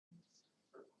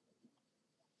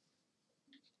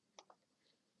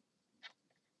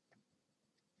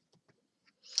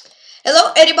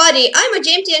Hello everybody, I'm a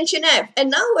Cherniaiev, and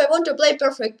now I want to play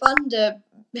PurrfectPanda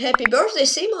Happy Birthday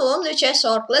Simul on the chess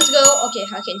org. Let's go. Okay,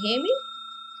 how can you hear me?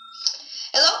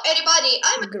 Hello everybody,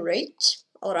 I'm great.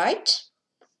 Alright.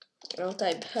 I'll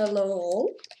type hello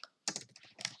all.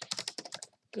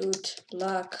 Good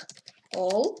luck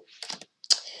all.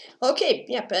 Okay,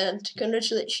 yep, and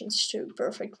congratulations to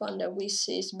PurrfectPanda with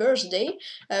his birthday.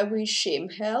 I wish him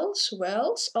health,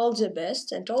 wealth, all the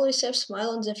best, and always have a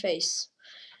smile on the face.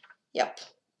 Yep.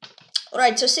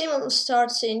 Alright, so Simul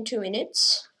starts in 2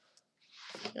 minutes.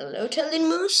 Hello, Telling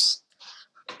Moose.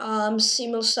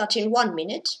 Simul starts in 1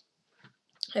 minute.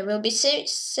 There will be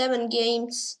 7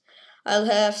 games. I'll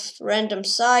have random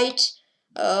site.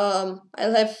 I'll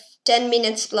have 10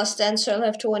 minutes plus 10, so I'll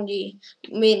have 20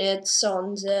 minutes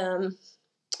on the,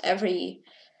 every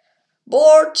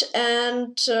board,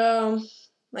 and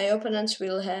my opponents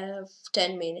will have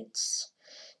 10 minutes.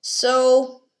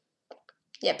 So,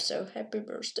 yep, so happy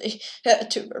birthday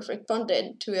to PurrfectPanda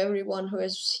and to everyone who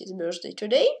has his birthday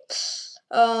today.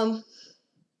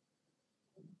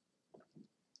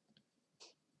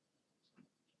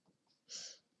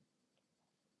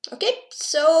 Okay,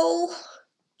 so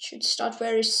should start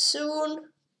very soon.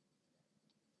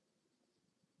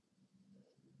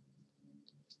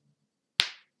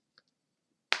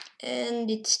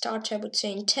 And it starts, I would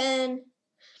say, in 10,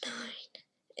 9,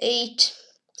 8,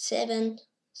 7,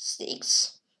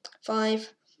 6,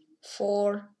 5,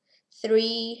 4,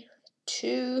 3,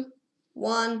 2,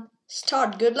 1.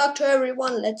 Start. Good luck to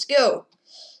everyone. Let's go.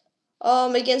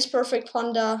 Against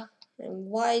PurrfectPanda and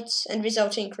whites and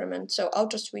without increment. So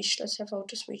auto switch. Let's have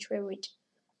auto switch. Wait.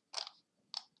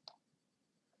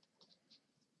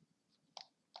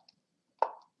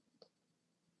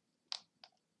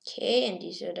 Okay, and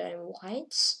these are the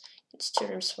whites. It's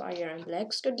Cherniaiev and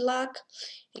blacks. Good luck.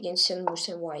 Against Simul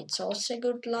and whites, also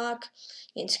good luck.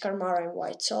 Against Karmara and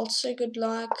whites, also good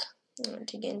luck. And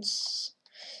against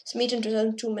Smith and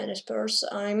 2002 Spurs,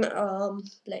 I'm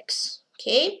blacks.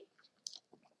 Okay.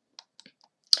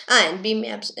 And B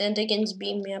maps, and against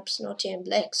B maps, not and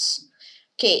blacks.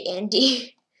 Okay,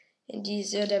 Andy. And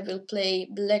these other will play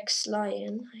blacks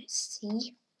lion. I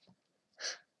see.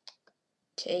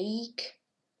 Take.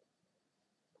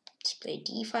 Let's play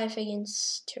d5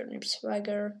 against turnip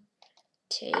swagger.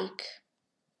 Take.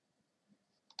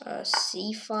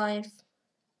 C5.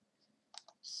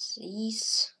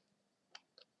 C's.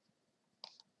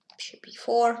 Should be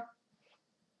 4.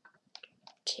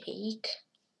 Take.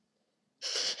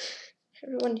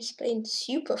 Everyone is playing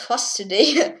super fast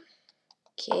today.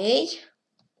 Okay.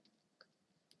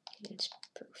 Against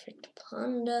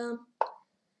PurrfectPanda.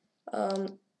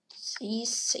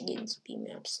 C's against B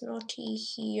maps naughty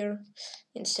here.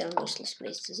 And still useless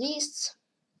place disease.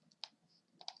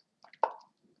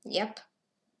 Yep.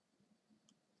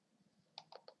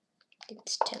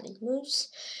 It's telling moves.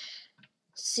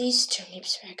 This turnip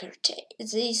swagger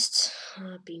this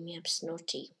B maps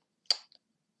naughty.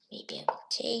 Maybe I will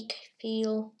take, I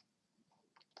feel.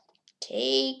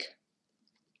 Take.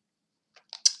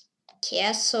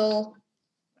 Castle.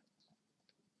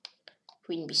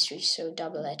 Queen b3, so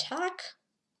double attack.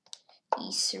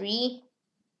 e3.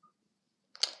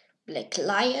 Black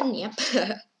lion, yep.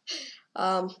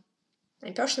 I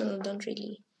personally don't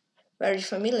really very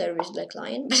familiar with black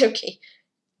lion, but okay.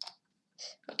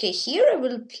 Okay, here I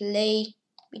will play,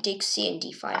 we take c and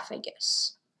d5, I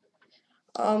guess.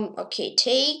 Okay,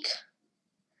 take.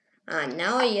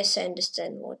 Now I guess I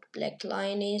understand what black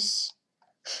lion is.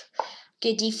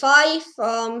 Okay, d5,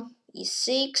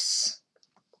 e6.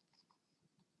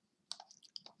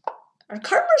 Are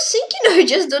Karma sinking? I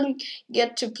just don't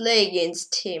get to play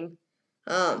against him.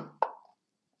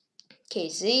 Okay,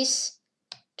 this.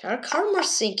 Are Karma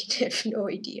sinking? I have no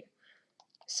idea.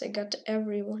 So I got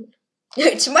everyone.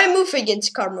 It's my move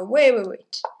against Karma.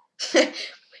 Wait.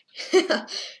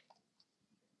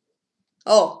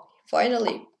 Oh,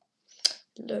 finally.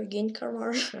 Login Karma.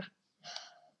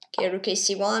 Okay, rook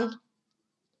c1.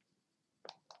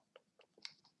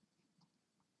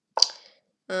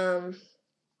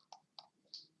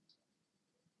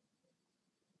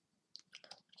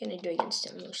 What can I do against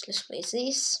them? Let's play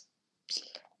this.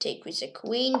 Take with the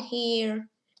queen here.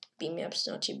 B maps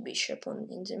naughty bishop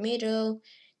in the middle.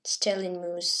 It's telling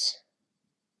moose.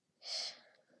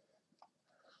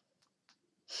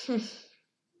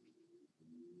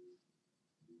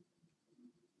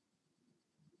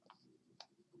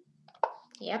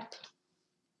 Yep.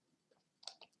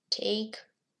 Take.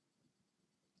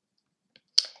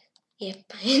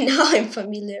 Yep, now I'm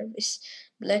familiar with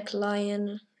black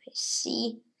lion. I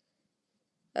see.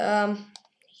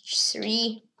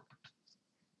 H3.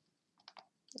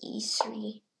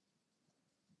 E3.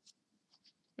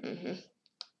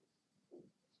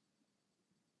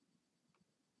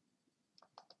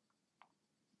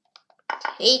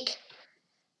 Take.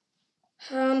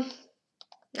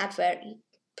 Not very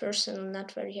personal,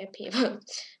 not very happy about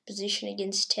position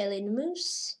against Talon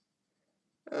Moose.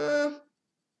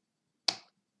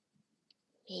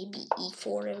 Maybe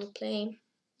e4 I will play.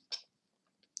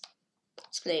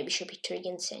 Let's play bishop e2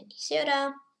 against Sandy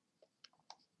Zeta.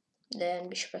 Then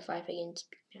bishop f5 against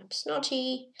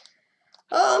Snotty.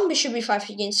 Bishop b5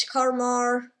 against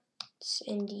Karmar.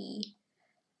 Sandy.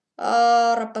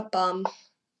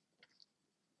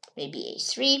 Maybe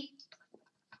a3.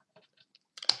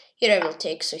 Here I will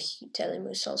take, so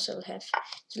Telemus also will have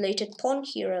related pawn.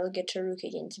 Here I'll get a rook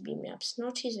against b maps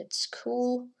Snotty. That's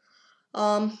cool.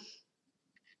 Let's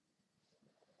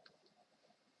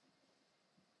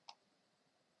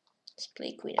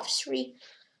play queen f3.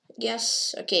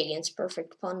 Yes, okay, against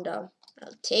PurrfectPanda,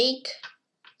 I'll take.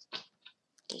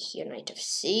 Here knight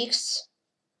f6.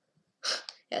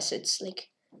 Yes, it's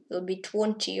like it'll be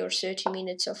 20 or 30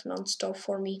 minutes of non-stop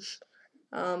for me.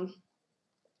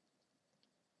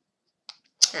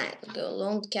 I will go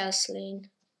long castling.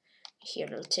 Here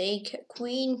I'll take a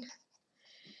queen.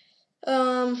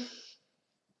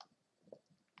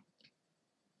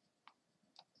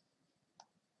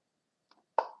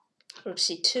 Rook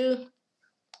c2.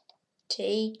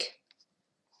 Take.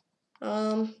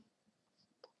 Rook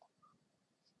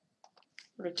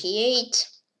e8.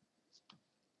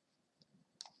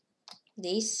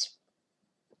 This.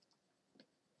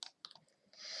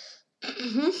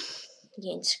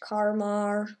 Against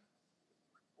Karmar.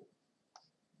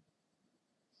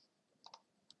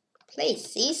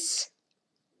 Place this.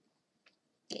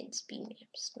 Against b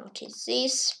maps, not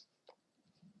this.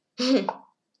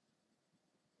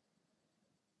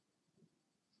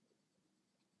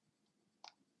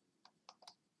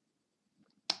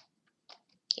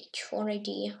 H4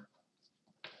 idea.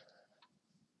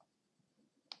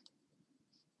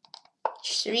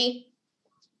 H3.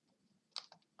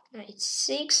 Knight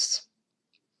 6.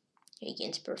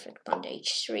 Against PurrfectPanda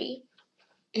H3.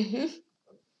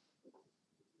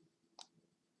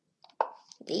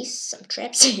 This, some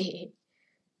traps. It's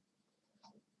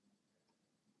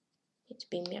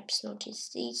b maps, not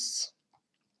this.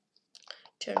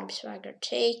 Turnip swagger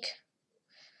take.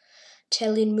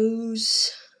 Telling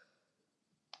moves.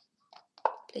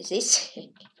 Play this.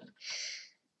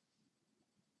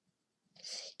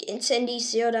 Against Sandy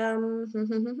Zeta.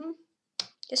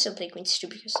 Guess I'll play queen c2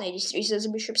 because knight e3 says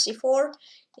bishop c4.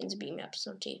 Against b maps,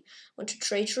 not t. Want to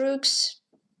trade rooks.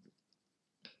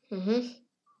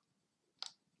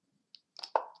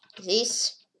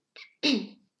 This.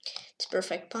 It's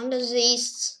PurrfectPanda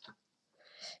this.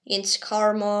 Against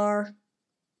Karmar.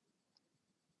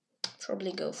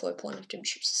 Probably go for a pawn after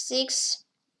bishop c6.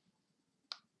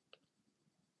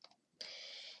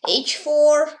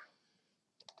 H4.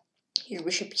 Here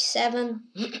bishop e7.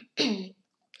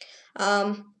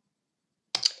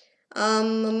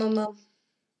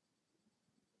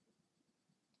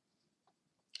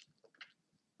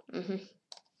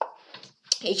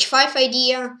 H5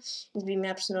 idea. B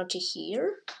maps not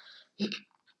here.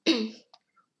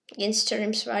 Against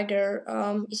Turnip swagger.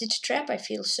 Is it a trap? I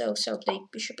feel so. So play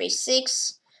bishop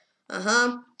a6.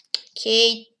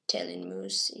 Okay. Telling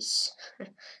moves is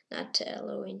not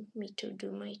allowing me to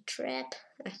do my trap.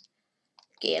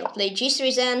 Okay, I'll play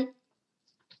g3 then.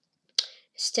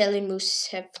 Telling moves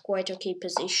have quite okay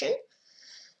position.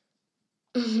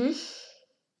 Okay,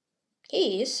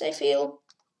 yes, I feel.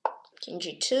 King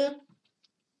g2.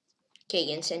 Okay,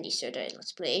 against Sandy Soda,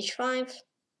 let's play h5.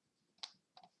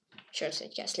 Sure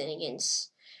side castling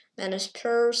against Manus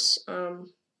Purse.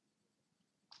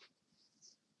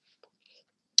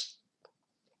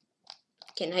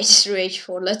 Okay, knight through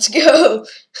h4, let's go.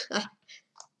 Okay,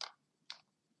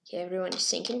 everyone is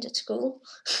thinking, that's cool.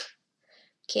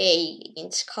 Okay,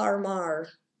 against Karmar.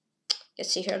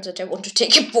 Guess he heard that I want to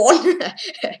take a pawn.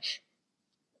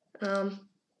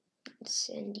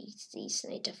 Send these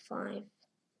knight f5.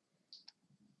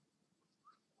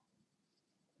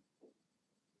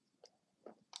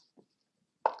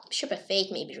 Bishop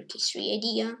f8, maybe rook e3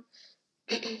 idea.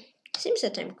 Seems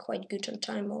that I'm quite good on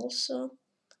time also.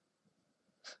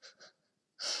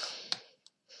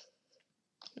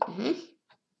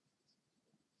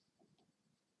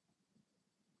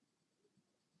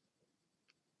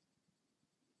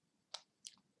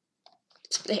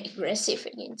 Let's play aggressive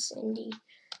against Sandy.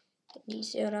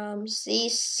 These are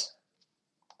this.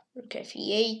 Rook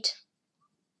f8.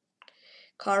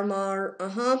 Karmar,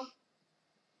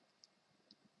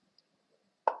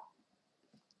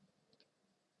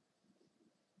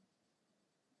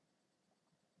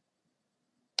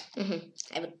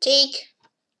 I would take.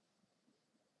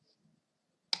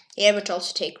 Yeah, I would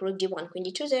also take rook d1, queen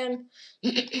d2 then.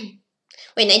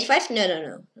 Wait, 95? No,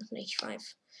 not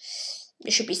 95.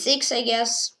 Bishop e6, I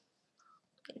guess.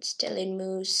 It's still in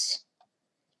moves.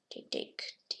 Take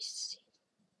this.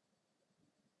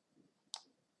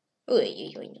 Oh,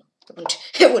 no.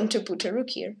 I want to put a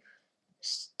rook here.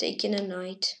 It's taking a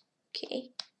knight.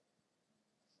 Okay.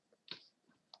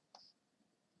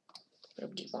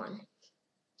 Rook d1.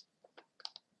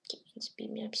 Okay, it's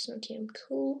beam up, it's not even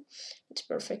cool. It's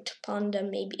perfect panda.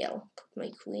 Maybe I'll put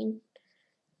my queen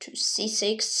to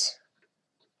c6.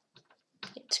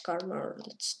 It's karma.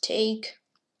 Let's take.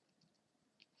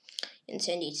 And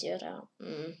send it zero.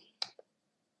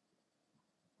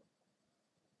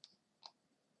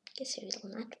 Guess I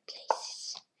will not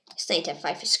place this. Knight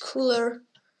f5 is cooler.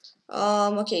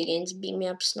 Okay, against beam me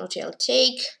up, snotty, I'll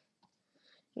take.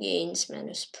 Against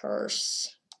minus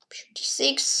purse, bishop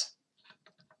d6.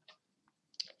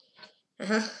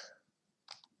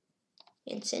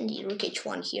 And send the rook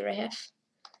h1 here I have.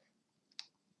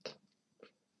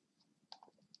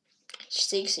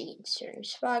 h6 against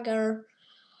Cherniaiev.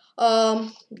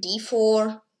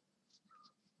 d4.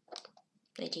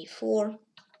 Knight a4.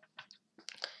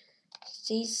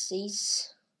 This.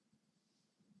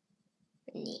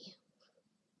 Nee.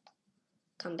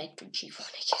 Come back to g1,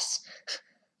 I guess.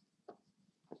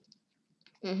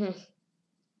 Okay,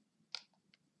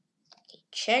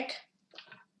 check.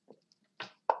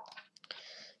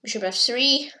 Bishop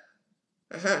f3.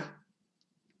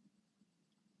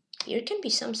 Here can be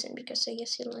something because I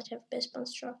guess he'll not have best pawn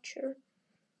structure.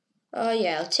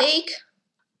 Yeah, I'll take.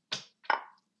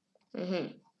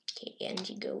 Okay, and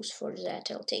he goes for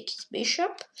that. I'll take his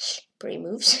bishop.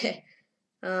 Pre-moves.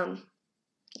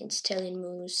 Against telling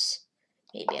moves.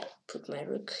 Maybe I'll put my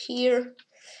rook here.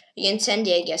 Against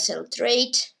Andy, I guess I'll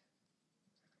trade.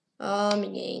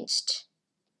 Against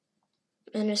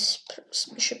minus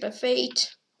bishop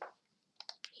f8.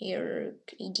 Here,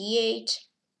 rook ed8.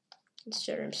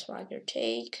 Cherniaiev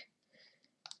take.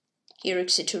 Here, rook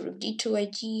c2, rook d2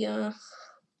 idea.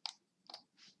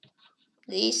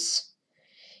 This.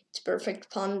 It's perfect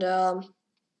panda.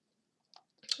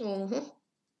 Then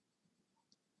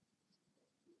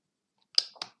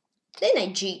I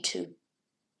g2.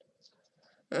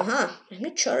 I'm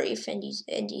not sure if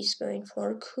Andy's going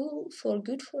for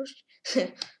good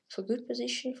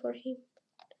position for him.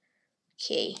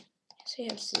 Okay, so I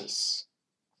have this.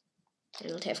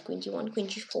 And I'll have queen d1, queen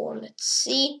g4. Let's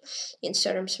see. In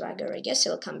Cherniaiev, I guess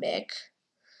he'll come back.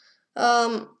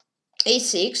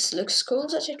 a6 looks cool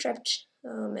that I trapped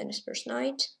minus first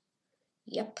knight.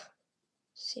 Yep,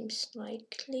 seems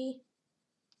likely.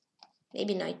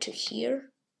 Maybe knight to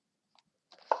here.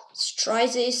 Let's try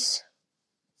this.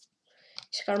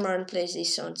 Skarman plays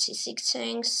this on c6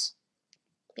 thanks.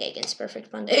 Yeah, against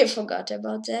perfect panda. I forgot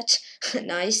about that.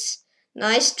 nice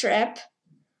trap.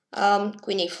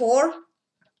 Queen a4.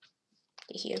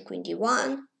 Here queen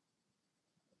d1.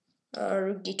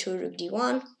 Rook d2, rook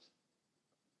d1.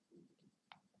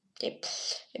 Yep,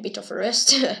 a bit of a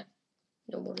rest.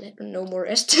 no more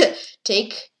rest.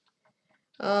 Take.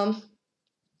 Against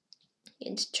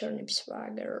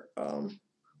Cherniaiev.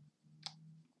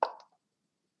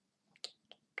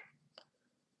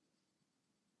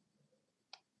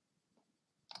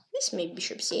 This may be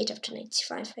bishop c8 after knight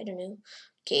c5, I don't know.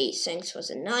 Okay, thanks for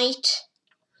the knight.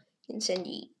 And send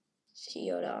the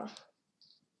Theodore.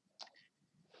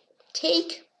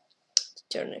 Take.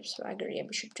 Cherniaiev, yeah,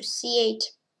 bishop to c8.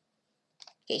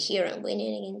 Okay, here I'm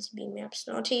winning against beam up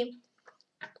snotty.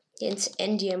 Against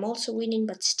Andy I'm also winning,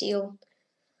 but still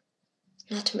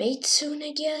not made soon,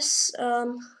 I guess.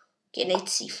 Okay, knight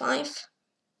c5.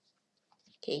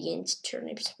 Okay, against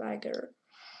Cherniaiev,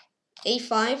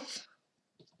 a5.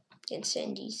 Against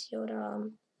Andy's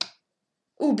Yoda.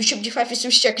 Ooh, bishop g5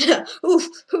 is check. Oof.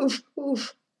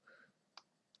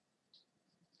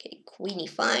 Okay, queen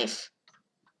e5.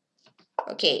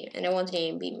 Okay, and I won the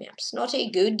game beam maps. Not a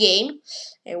good game.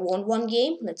 I won one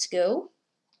game. Let's go.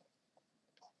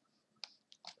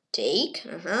 Take.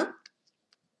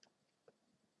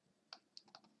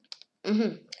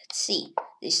 Let's see.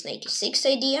 This 96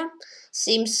 idea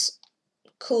seems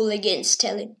cool against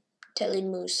telling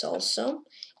moves also.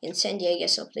 In Sandy, I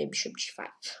guess I'll play bishop g5.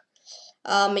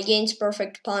 Against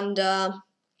perfect panda.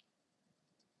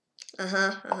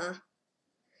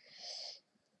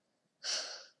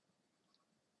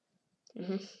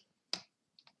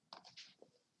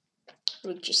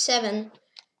 Rook g7,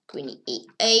 queen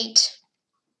e8.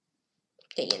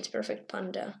 Against perfect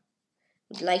panda.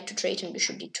 Would like to trade on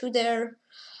bishop d2 there.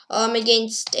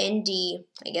 Against Andy,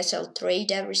 I guess I'll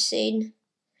trade everything.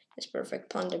 It's perfect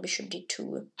panda, bishop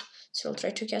d2. So I'll try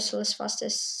to castle as fast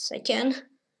as I can.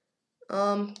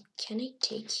 Can I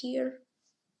take here?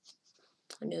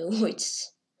 Oh, no,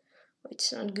 it's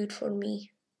not good for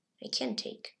me. I can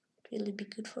take. It will be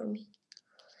good for me.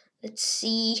 Let's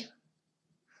see.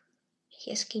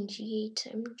 He has king g8,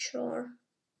 I'm not sure.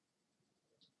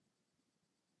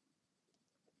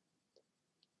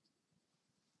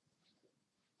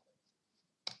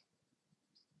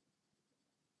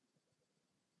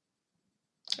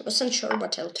 I wasn't sure,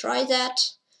 but I'll try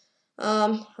that.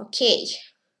 Okay.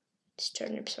 It's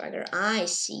turnip swagger. I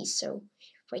see. So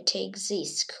if I take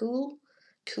this, cool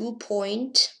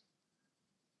point.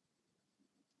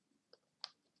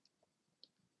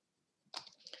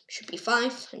 Bishop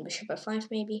b5 and bishop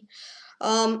f5 maybe.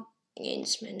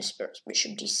 Against Spurs,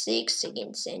 bishop d6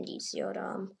 against Andy's your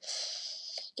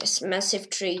yes, massive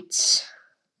traits.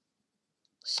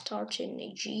 Starting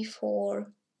a g4.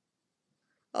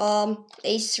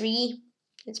 a3.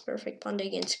 It's perfect panda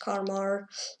against Karmar.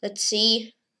 Let's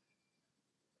see.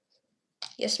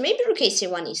 Yes, maybe rook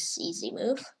a1 is easy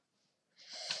move.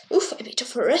 Oof, a bit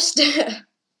of a rest. Okay,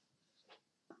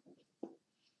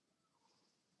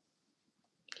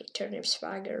 turnip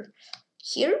swagger.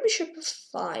 Here, bishop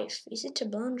f5. Is it a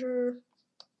blunder?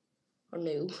 Or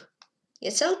no?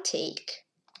 Yes, I'll take.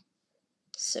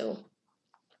 So,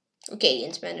 okay,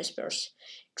 against Spurs.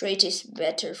 Trade is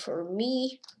better for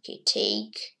me. Okay,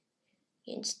 take.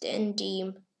 Against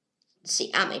Andy. Let's see,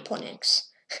 my pawn X.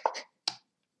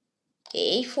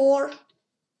 Okay, a4.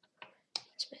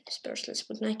 Spurs, let's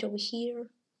put knight over here.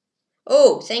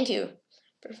 Oh, thank you.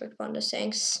 Perfect panda,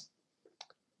 thanks.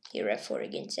 Here f4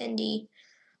 against Andy.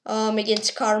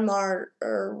 Against Karmar,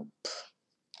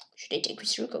 should I take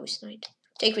with rook or with knight?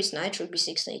 Take with knight, rook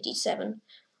b6, knight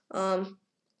e7.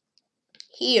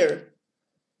 Here,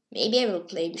 maybe I will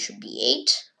play bishop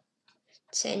b8.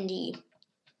 Sandy.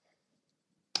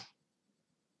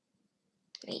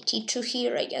 Knight e2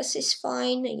 here, I guess is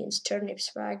fine against turnip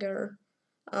swagger.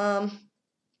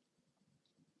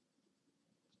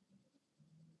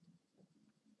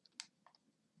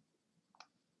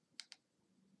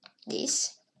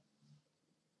 This.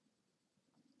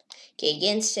 Okay,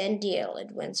 against Sandy, I'll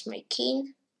advance my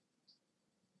king.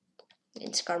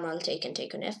 Against Karma, I'll take on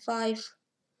f5.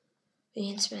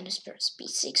 Against Spurs,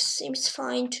 b6 seems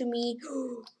fine to me.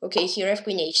 Okay, here I have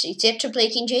queen h6. It's yet to play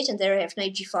king j8, and there I have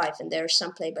knight g5, and there's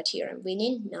some play, but here I'm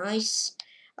winning. Nice.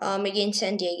 Against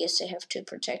Sandy, I guess I have to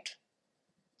protect.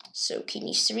 So king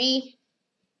e3.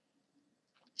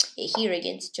 Okay, here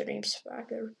against Turnip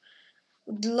Swagger.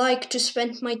 Would like to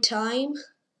spend my time.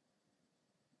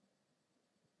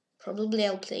 Probably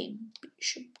I'll play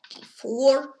bishop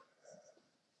d4.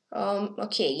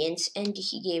 Okay, against Andy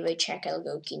he gave a check, I'll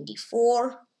go king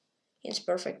d4. Against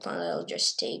Perfect Panda, I'll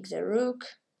just take the rook.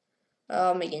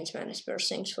 Against Spurs,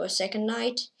 thanks for a second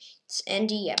knight. It's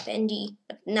Andy, yep, Andy.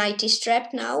 Knight is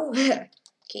trapped now.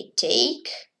 Okay, take.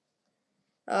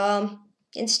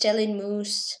 Against Stalin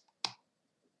moves.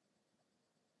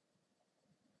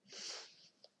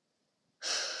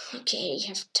 Okay, I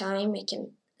have time, I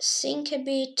can think a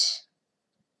bit.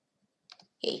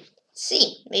 Okay,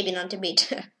 see, maybe not a bit.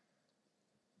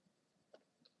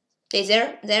 Okay,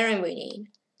 there I'm winning.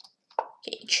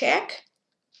 Okay, check.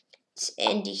 It's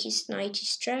Andy, his knight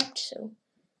is trapped, so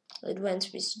I'll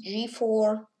advance with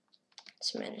g4.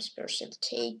 This Spurs will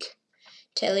take.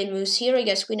 Telling moves here, I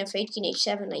guess queen f8, king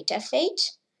h7, knight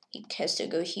f8. He has to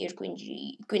go here, queen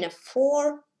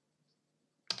f4.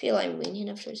 I feel I'm winning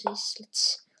after this.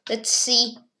 Let's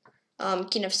see.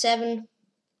 King f7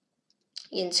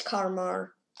 against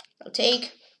Karmar. I'll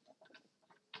take.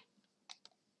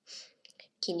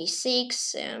 King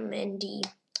e6, Andy.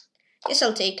 Guess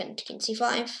I'll take and king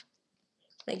c5.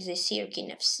 Like this here,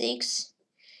 king f6.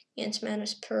 Against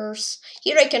Spurs.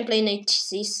 Here I can play knight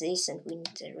c6 and win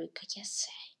the rook, I guess.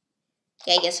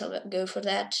 Yeah, I guess I'll go for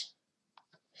that.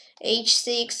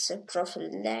 h6,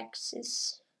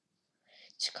 prophylaxis.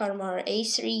 It's Karmar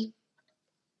a3.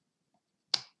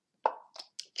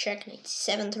 Check knight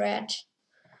c7 threat.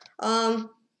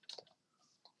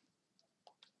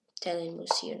 Telling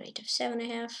moves here, knight f7 I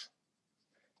have.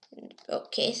 And,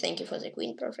 okay, thank you for the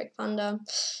queen, perfect panda.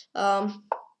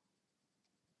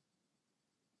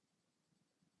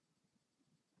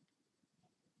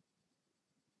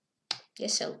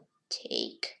 Guess I'll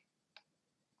take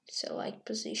select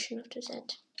position after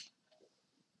that.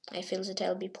 I feel that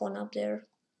I'll be pawn up there.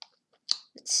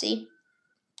 Let's see.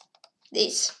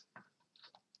 This.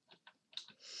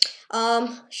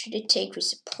 Should I take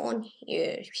with a pawn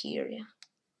here? Yeah.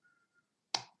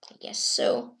 I guess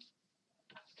so.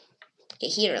 Okay,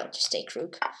 here I'll just take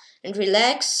rook and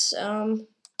relax.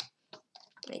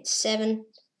 knight 7,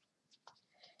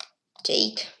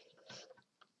 take,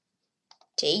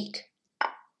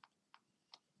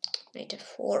 knight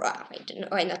f4, I don't know,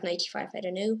 why not knight e5, I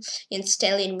don't know, and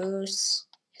stallion moves,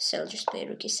 so I'll just play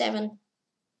rook e7,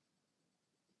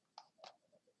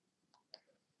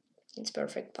 it's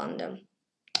perfect panda,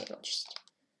 okay, I'll just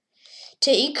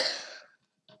take,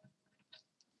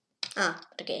 but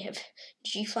okay, I have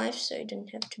g5, so I don't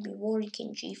have to be worried,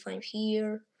 king g5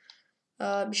 here,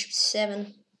 bishop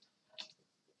 7,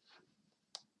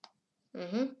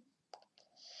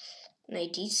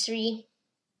 knight d3,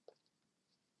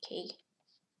 okay,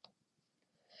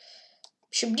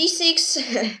 bishop d6,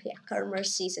 yeah, Karma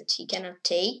sees that he cannot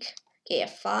take, okay,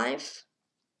 f5,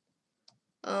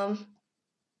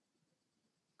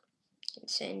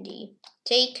 Sandy,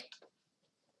 take,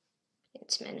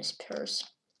 it's minus purse,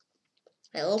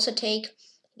 I'll also take,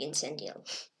 against Sandy, I'll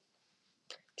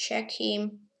check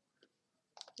him,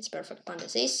 it's perfect panda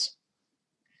this,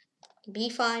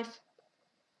 b5,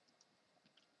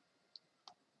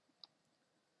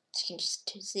 so I can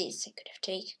just do this, I could have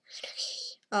taken,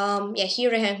 yeah,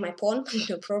 here I have my pawn,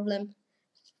 no problem,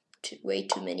 way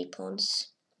too many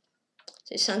pawns,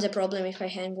 so it's not a problem if I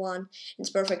hang one, it's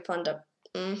perfect panda,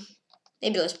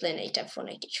 maybe let's play knight f4,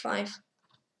 knight h5,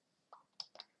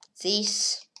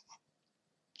 this,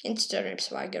 instead of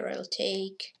swagger I'll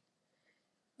take,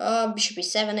 bishop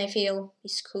e7 I feel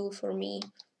is cool for me,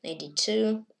 knight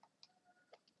d2,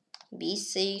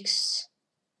 b6,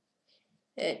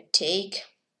 take,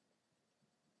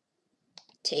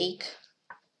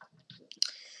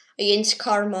 against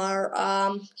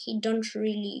Karmar, he don't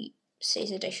really say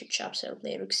that I should chop, so I'll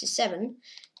play rook c7,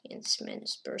 against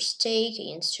minus burst take,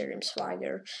 against Cherniaiev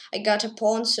swagger, I got a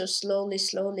pawn, so slowly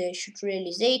I should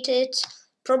realizate it,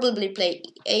 probably play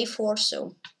a4,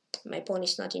 so my pawn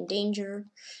is not in danger,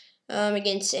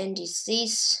 against Andy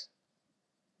this,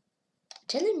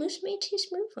 tell him who's made his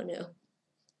move or no? A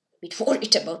bit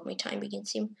worried about my time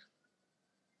against him.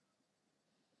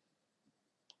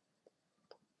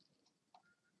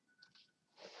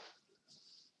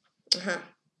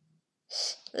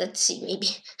 Let's see,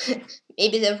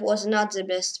 maybe that was not the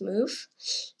best move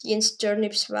against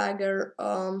Cherniaiev swagger.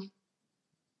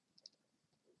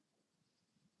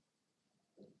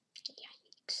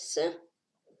 Yikes.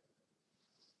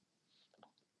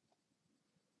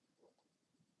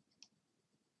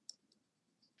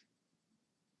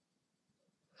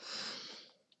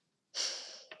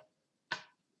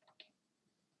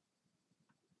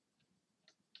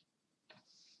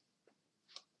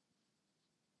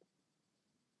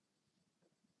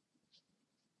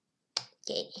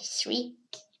 Okay, 3,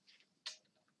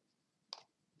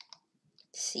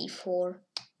 c4.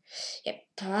 Yep,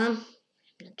 I'm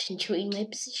not enjoying my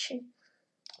position.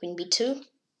 Queen b2,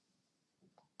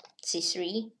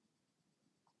 c3.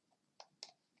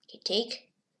 Okay,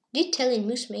 take. Did Telling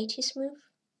Moose made his move?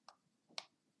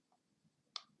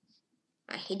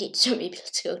 He did, so maybe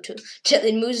let's go to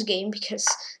Telling Moose game because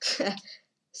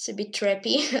it's a bit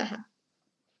trappy.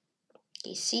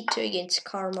 Okay, c2 against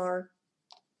Karmar.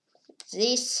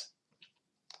 This.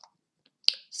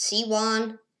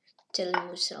 c1. Telling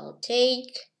Moose I'll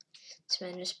take. It's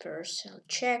minus purse, I'll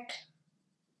check.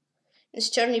 It's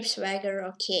Cherniaiev swagger,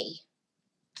 okay.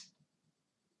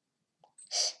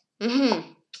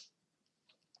 Can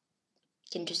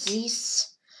do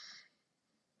this.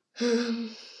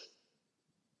 I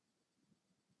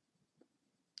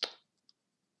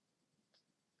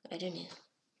don't know.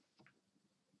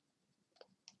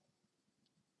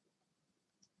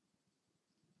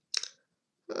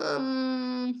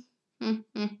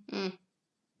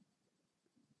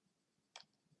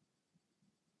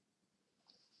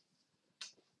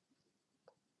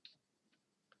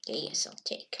 Okay, yes, I'll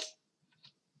take.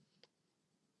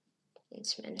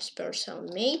 It's minus personal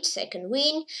mate, second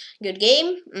win, good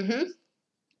game.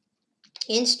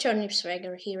 Against Cherniaiev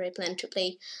swagger, here I plan to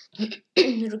play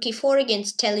rook e4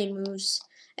 against Telling Moose,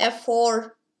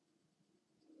 f4.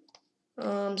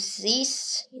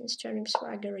 This against Cherniaiev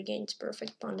swagger against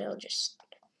perfect panda. I'll just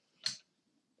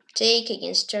take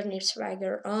against Cherniaiev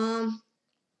swagger.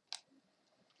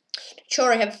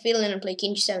 Sure, I have a feeling I'll play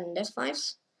king g7 and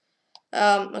f5.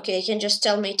 Okay, I can just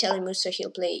tell my Telling Moose so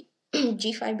he'll play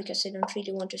g5 because I don't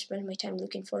really want to spend my time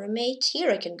looking for a mate.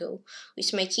 Here I can go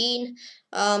with my king.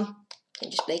 I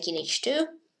just play king h2.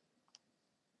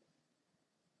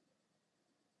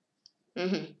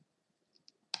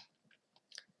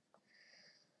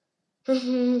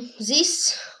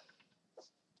 This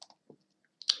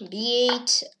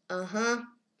b8.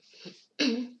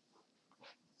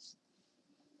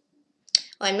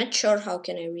 I'm not sure how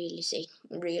can I really say.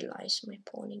 realize my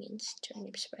pawn against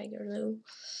turnip swagger though.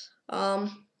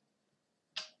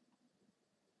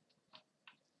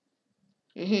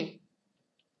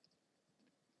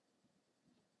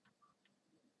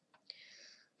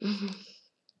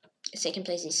 Second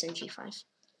place is on g5.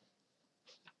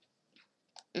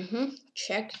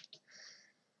 Check.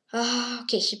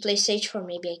 Okay, he plays h4.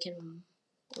 Maybe I can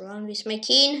run with my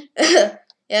king. Yeah,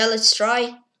 let's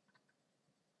try.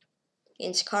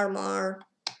 Against Karmar.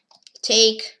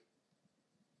 Take.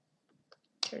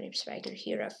 Turnip swagger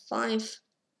here f5.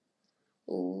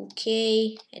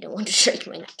 Okay, I don't want to trade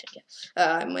my knight again.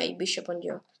 My bishop on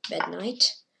your bad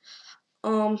knight.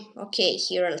 Okay,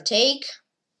 here I'll take.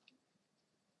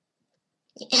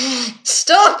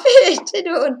 Stop it! I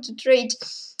don't want to trade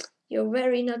your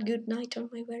very not good knight on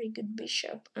my very good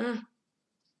bishop.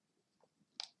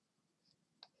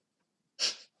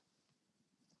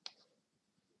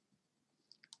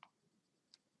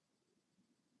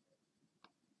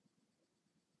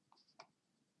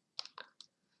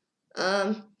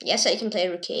 Yes, I can play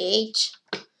rook a8.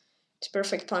 It's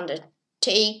PurrfectPanda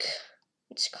take.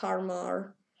 It's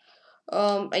Karmar.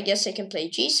 I guess I can play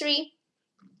g3.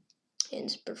 And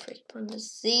it's PurrfectPanda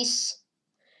this.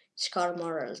 It's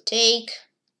Karmar, I'll take.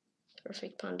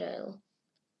 PurrfectPanda,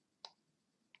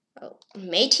 I'll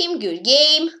mate him. Good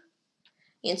game.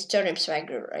 Against turnip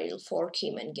swagger, I'll fork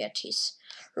him and get his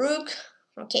rook.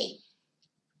 Okay.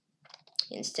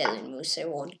 Against Ellen Moose, I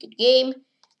want good game.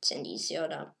 Send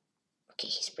Isioda. Okay,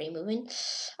 he's pre-moving.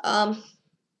 Okay,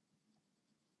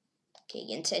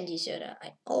 against Andy Zoda,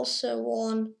 I also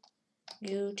won.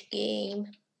 Good game.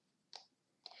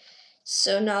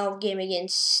 So now game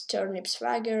against Turnip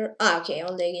Swagger. Okay,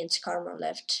 only against Karma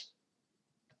left.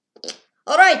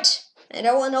 Alright, and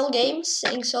I won all games.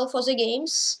 Thanks all for the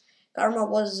games. Karma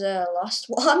was the last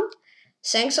one.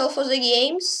 Thanks all for the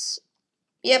games.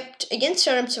 Yep, against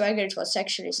Turnip Swagger it was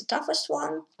actually the toughest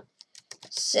one.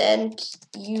 Thank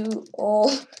you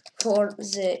all for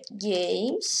the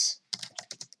games.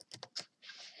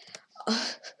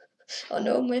 Oh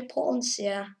no, my pawns,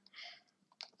 yeah.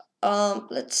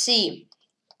 Let's see.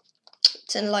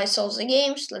 Let's analyze all the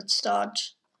games. Let's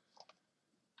start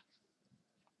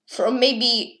from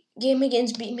maybe game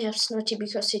against BMF Snotty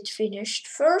because it finished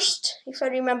first, if I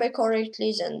remember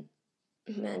correctly. Then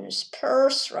Manus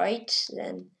Purse, right?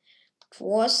 Then it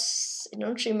was, I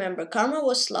don't remember. Karma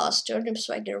was last. Turnip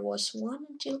Swagger was one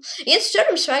until. Yes,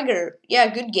 Turnip Swagger. Yeah,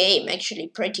 good game. Actually,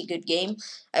 pretty good game.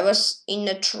 I was in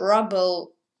a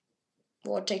trouble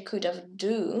what I could have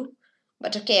do.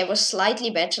 But okay, I was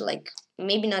slightly better, like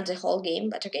maybe not the whole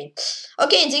game, but okay.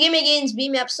 Okay, in the game against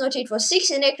BMAP Snotty, it was 6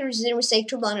 inaccuracies, 0 mistake,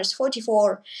 2 blunders,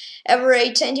 44.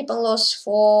 Average 20 pound loss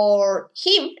for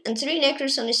him, and 3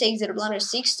 inaccuracies, only mistakes, 0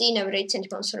 blunders, 16. Average 20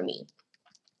 pounds for me.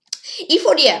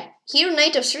 E4, yeah. Here,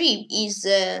 knight of 3 is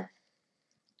the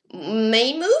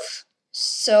main move.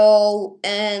 So,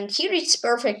 and here it's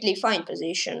perfectly fine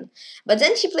position. But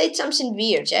then he played something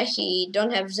weird, yeah? He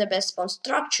don't have the best pawn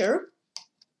structure.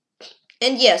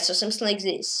 And yeah, so something like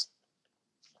this.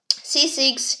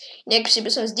 C6, next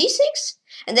becomes D6.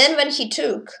 And then when he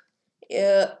took,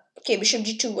 okay, bishop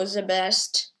G2 was the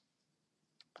best.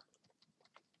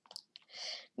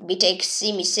 B takes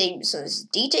C, mistake becomes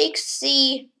D takes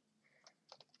C.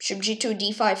 Bishop G2,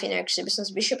 D5 in actually becomes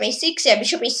bishop A6. Yeah,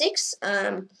 bishop A6.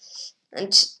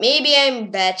 And maybe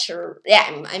I'm better.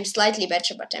 Yeah, I'm slightly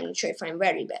better, but I'm not sure if I'm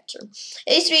very better.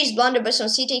 A3 is blunderbuss on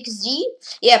C takes D.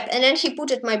 Yep, and then he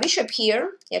put my bishop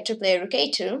here. He had to play rook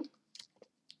A2.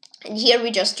 And here we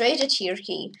just traded. Here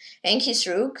he hung his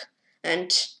rook.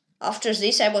 And after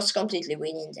this, I was completely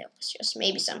winning. There was just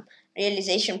maybe some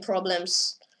realization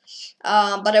problems.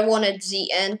 But I won at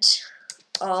the end.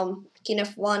 King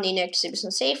f1 inaccuracies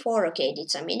on A4. Okay, did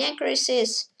some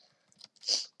inaccuracies.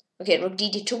 Okay, rook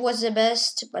dd2 was the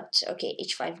best, but okay,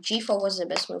 h5 g4 was the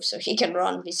best move, so he can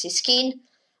run with his king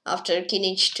after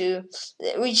king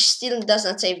h2, which still does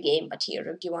not save game, but here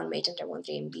rook d1 mate and I want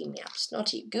game b me up. It's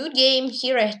not a good game.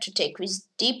 Here I had to take with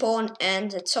d pawn and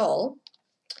that's all.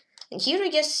 And here I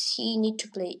guess he need to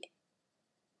play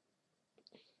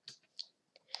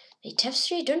knight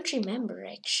f3. I don't remember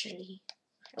actually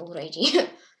already.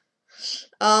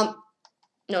 No,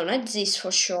 not this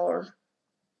for sure.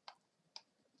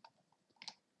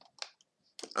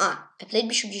 I played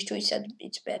bishop g2, he said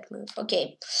it's a bad move.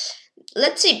 Okay,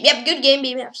 let's see. Yep, good game,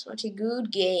 BMAP's not a good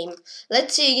game.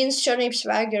 Let's see against Cherniaiev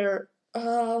Swagger.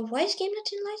 Why is game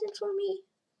not enlightened for me?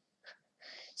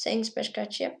 Thanks,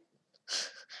 PeshkaCh, yep.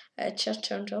 I just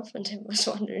turned off and I was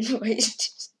wondering why it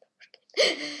is.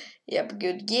 Yep,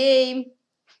 good game.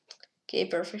 Okay,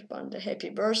 Perfect Panda, happy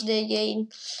birthday again.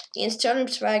 Against Turnip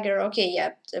Swagger, okay,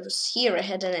 yeah, that was here I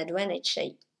had an advantage.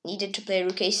 I needed to play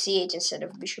Rook A8 instead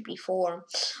of Bishop E4.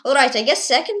 Alright, I guess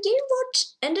second game what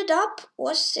ended up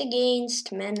was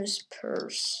against Manus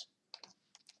Purse.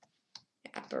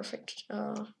 Yeah, perfect.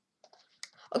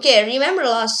 Okay, I remember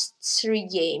last 3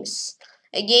 games.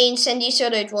 Against Sandy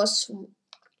Soda it was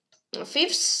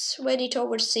 5th, Reddit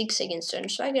over 6 against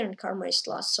Turnip Swagger, and Karma is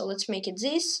last, so let's make it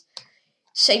this.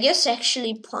 So I guess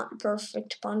actually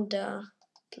Perfect Panda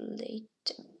played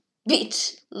a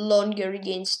bit longer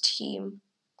against him.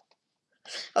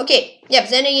 Okay, yep,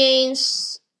 then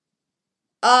against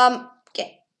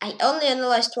okay, I only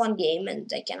analyzed 1 game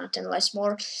and I cannot analyze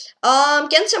more.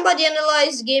 Can somebody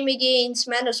analyze game against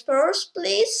Manus Purse,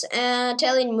 please?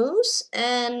 Telling Moose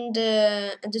and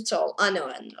that's all. I know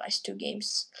I analyzed 2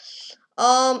 games.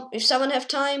 If someone have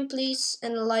time, please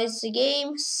analyze the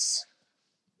games.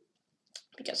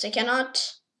 Because I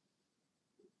cannot.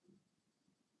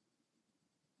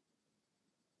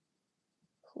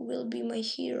 Who will be my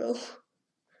hero?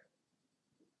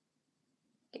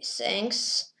 Okay,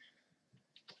 thanks.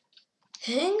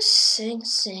 Thanks.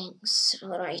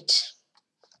 Alright.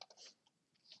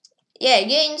 Yeah,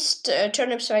 against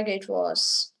Turnip Swagger it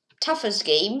was toughest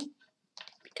game.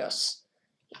 Because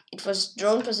it was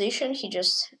drawn position. He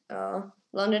just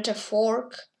landed a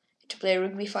fork to play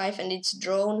Rook B5 and it's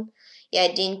drawn. Yeah,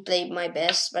 I didn't play my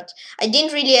best, but I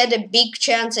didn't really had a big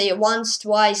chance. I once,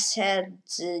 twice had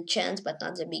a chance, but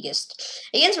not the biggest.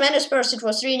 Against Manus Purse, it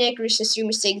was 3 inaccuracies, 3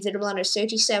 mistakes, 0 blunders,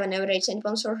 37 average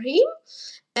centipounds for him.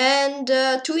 And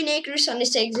 2 inaccuracies, 1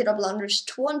 mistake, 0 blunders,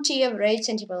 20 average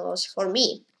centipounds for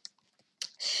me.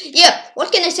 Yeah,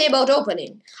 what can I say about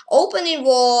opening? Opening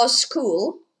was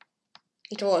cool.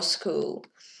 It was cool.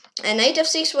 And knight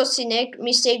f6 was a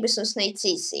mistake because knight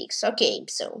c6. Okay,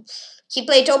 so he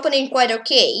played opening quite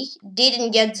okay.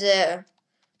 Didn't get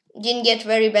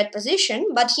very bad position,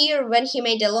 but here when he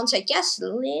made the alongside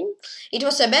castle in, it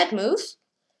was a bad move.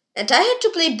 And I had to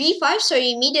play b5, so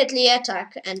he immediately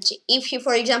attack. And if he,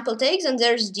 for example, takes, then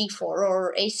there's d4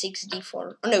 or a6,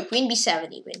 d4. Oh no, queen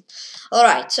b7 even.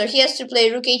 Alright, so he has to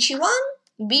play rook he1,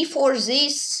 b4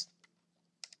 this.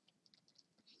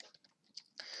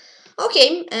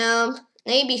 Okay, knight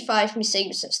b5 mistake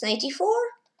because knight e4.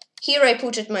 Here I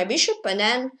put it my bishop, and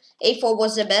then a4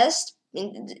 was the best.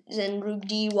 Then rook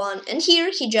d1, and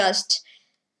here he just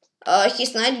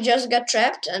his knight just got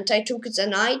trapped, and I took the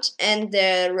knight, and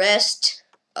the rest.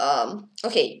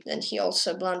 Okay, then he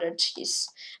also blundered his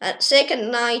second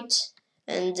knight,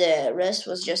 and the rest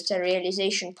was just a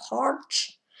realization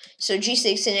part. So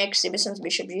g6 in x,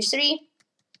 bishop g3.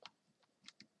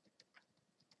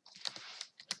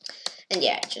 And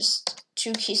yeah, I just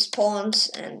took his pawns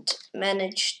and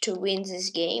managed to win this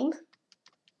game.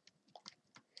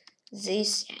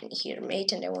 This, and here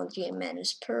mate, and I want game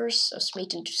Manus Purse, so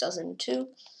Smith in 2002.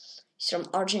 He's from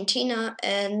Argentina,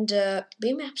 and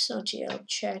B-map's not here, I'll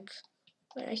check.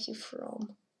 Where are he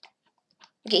from?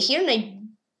 Okay, here knight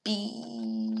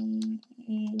knight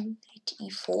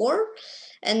e4,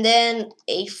 and then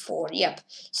a4, yep.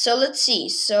 So let's see,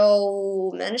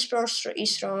 so Manus Purse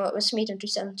is from Smith in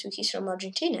 2002, he's from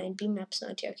Argentina, and B-map's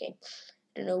not here, okay.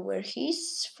 I don't know where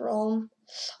he's from.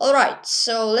 Alright,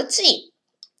 so let's see.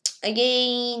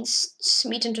 Against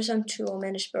Smith in 2002,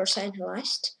 Manus Purse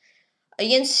analyzed.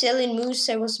 Against Selin Moose,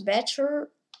 I was better,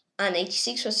 and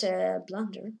 86 was a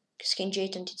blunder, because King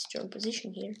J and its turn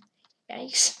position here.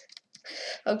 Yikes.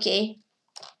 Okay.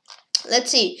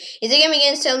 Let's see. In the game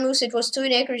against Selin Moose, it was 2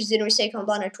 inaccuracies, 0 mistake on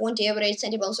blunder, 20 average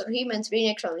centipounds for him, and 3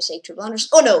 inaccuracies, mistake, 2 blunders.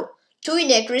 Oh no! 2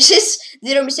 inaccuracies,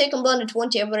 0 mistake on blunder,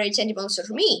 20 average centipounds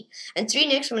for me, and 3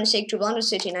 inaccuracies, mistake, 2 blunders,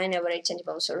 39 average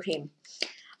centipounds for him.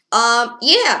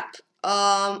 Yeah.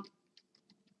 I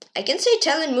can say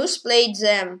Talon Moose played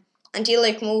until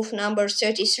like move number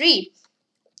 33.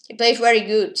 He played very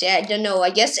good. Yeah, I don't know. I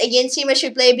guess against him I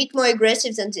should play a bit more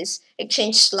aggressive than this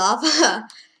exchange Slav.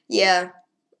 Yeah.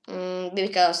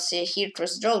 Because here it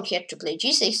was drawn. He had to play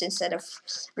g6 instead of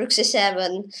rook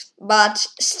c7. But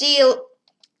still,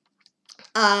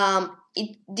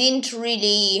 it didn't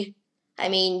really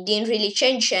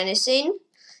change anything.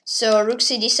 So rook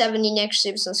cd7 in next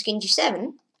on king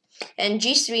g7. And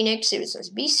g3 next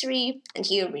was b3, and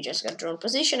here we just got drawn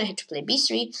position. I had to play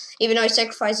b3, even though I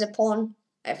sacrificed a pawn.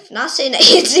 I have nothing.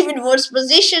 It's even worse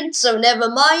position, so never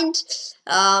mind.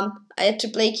 I had to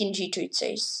play king g2. It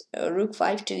says rook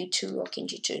 5 to e2 or king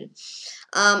g2.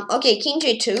 Okay, king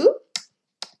g2.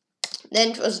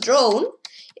 Then it was drawn.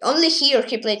 Only here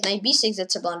he played knight b6.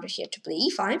 That's a blunder. He had to play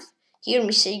e5. Here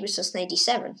mistake was knight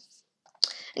d7.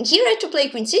 And here I had to play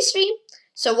queen c3.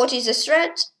 So what is the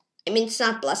threat? I mean, it's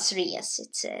not +3, yes,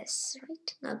 it says,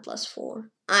 right? Not +4.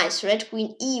 Ah, it's red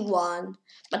queen e1,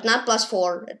 but not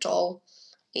 +4 at all.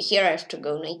 Okay, here I have to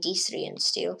go knight d3 and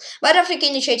steal. But after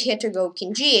king h8, he had to go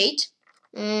king g8.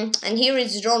 And here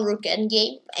it's drawn rook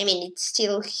endgame. I mean,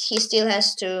 he still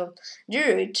has to do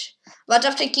it. But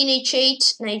after king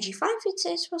h8, knight g5, it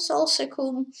says, was also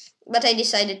cool. But I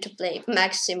decided to play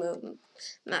maximum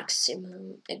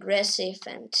aggressive,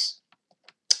 and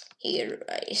here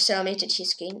I cellmated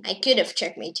his king. I could have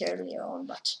checkmated earlier on,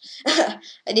 but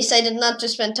I decided not to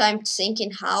spend time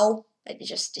thinking how. I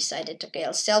just decided, okay,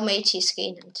 I'll cellmate his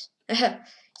king, and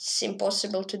it's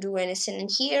impossible to do anything in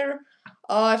here.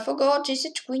 I forgot, is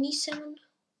it queen e7?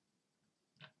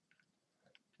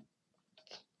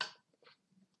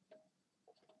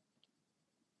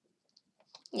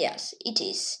 Yes, it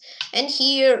is. And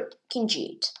here, king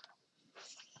g8.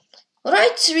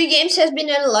 Alright, 3 games has been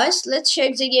analyzed. Let's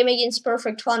check the game against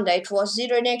PurrfectPanda. It was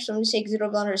 0 next on mistake, 0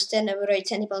 blunders, 10 average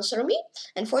centipounds for me,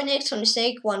 and 4 next on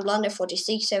mistake, 1 blunder,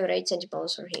 46 average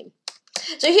centipounds for him.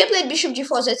 So he played bishop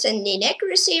g4, that's an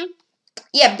inaccuracy.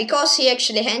 Yeah, because he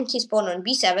actually hanged his pawn on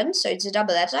b7, so it's a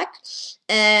double attack.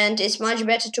 And it's much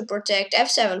better to protect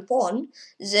f7 pawn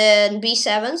than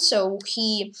b7, so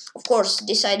he, of course,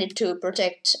 decided to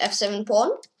protect f7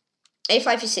 pawn.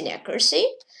 a5 is inaccuracy.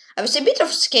 I was a bit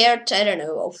of scared, I don't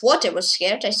know, of what I was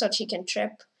scared. I thought he can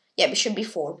trap. Yeah, bishop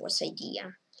b4 was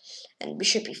idea. And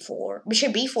bishop e4,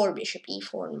 bishop b4, bishop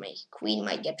e4, my queen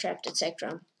might get trapped,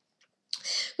 etc.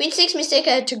 Queen 6 mistake,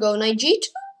 I had to go knight g2,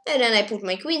 and then I put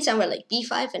my queen somewhere like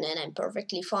b5, and then I'm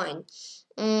perfectly fine.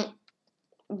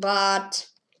 But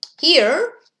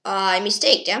here, I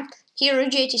mistaked, yeah? Here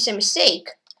rook g8 is a mistake,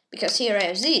 because here I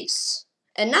have this.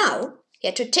 And now, he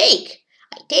had to take.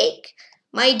 I take.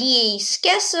 My d is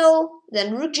castle,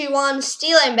 then rook g1,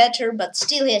 still I'm better, but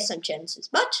still he has some chances.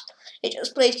 But he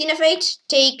just played king f8,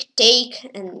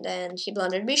 take, and then he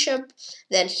blundered bishop,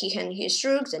 then he had his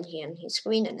rook, then he had his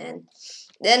queen, and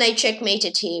then I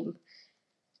checkmated him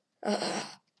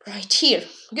right here.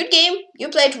 Good game, you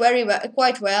played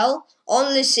quite well.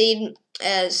 Only scene,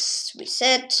 as we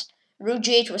said, rook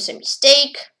g8 was a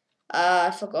mistake.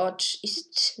 I forgot, is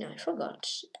it? No, I forgot.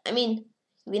 I mean,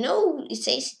 we know it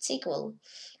says it's equal.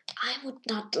 I would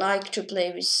not like to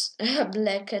play with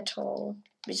black at all.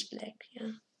 With black,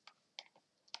 yeah.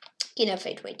 King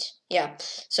f8, wait. Yeah,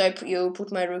 so you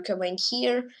put my rook away in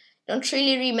here. Don't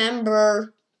really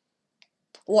remember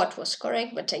what was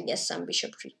correct, but I guess some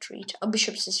bishop retreat. Oh,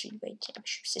 bishop c3, wait, yeah,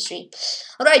 bishop c3.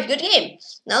 Alright, good game.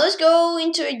 Now let's go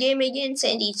into a game against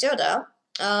Andy Zoda.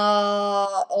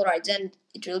 Alright, then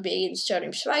it will be against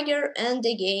Cherniaiev Swagger and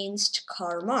against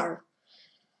Karmar.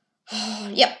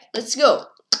 Yep, let's go.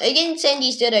 Against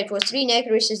Andy's Zoda, it was 3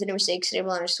 inaccuracies, 3 mistakes, 3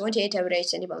 blunders, 28 average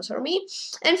centipounds for me,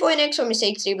 and 4 next for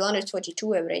mistakes, 3 blunders,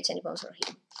 22 average centipounds for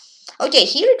him. Okay,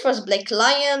 here it was Black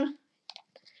Lion.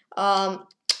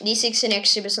 d6 in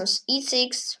exhibits on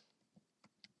e6.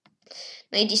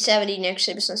 97 in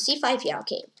exhibits on c5. Yeah,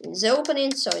 okay. It's the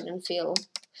opening, so I don't feel.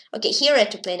 Okay, here I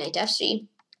had to play knight f3.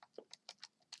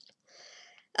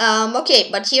 Okay,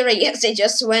 but here I guess I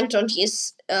just went on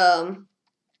his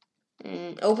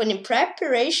opening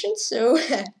preparation, so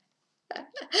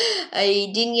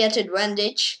I didn't get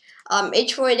advantage.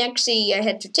 h4 and actually I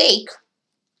had to take.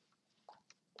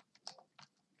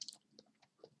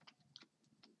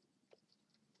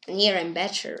 And here I'm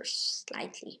better,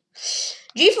 slightly.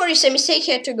 g4 is a mistake,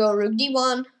 I had to go rook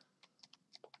d1.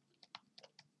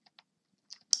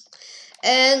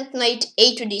 And knight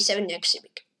a to d7 next,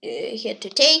 he had to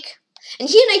take. And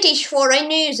here knight h4,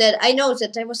 I know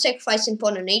that I was sacrificing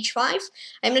pawn on h5.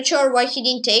 I'm not sure why he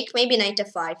didn't take. Maybe knight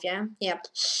f5, yeah, yep.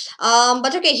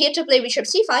 But okay, he had to play bishop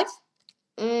c5.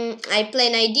 I play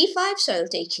knight d5, so I'll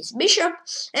take his bishop,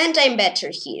 and I'm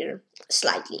better here,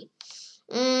 slightly.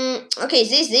 Okay,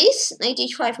 this knight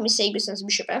h5 mistake because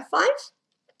bishop f5.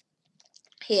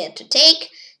 He had to take.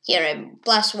 Here I'm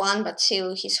 +1, but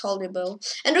still he's holdable.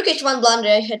 And rook h1 blunder,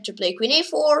 I had to play queen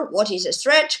a4. What is a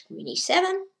threat? Queen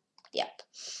e7. Yep.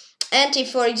 And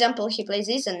if, for example, he plays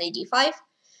this and knight d5,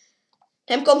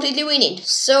 I'm completely winning.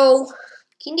 So,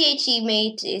 king d8, he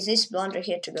made this blunder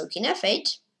here to go king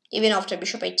f8. Even after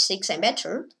bishop h6, I'm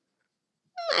better.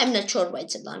 I'm not sure why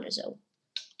it's a blunder, though.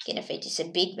 King f8 is a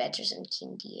bit better than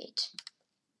king d8.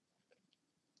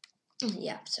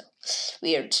 Yeah, so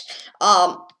weird.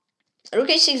 Rook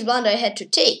h6 blunder I had to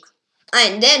take.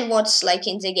 And then what's like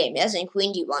in the game? Yes, and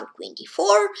queen d1, queen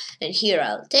d4. And here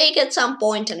I'll take at some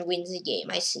point and win the game.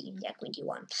 I see, yeah, queen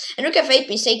d1. And rook f8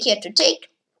 mistake he had to take.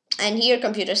 And here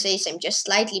computer says I'm just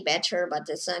slightly better, but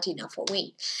that's not enough for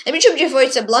me. And bishop g4,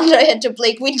 it's a blunder. I had to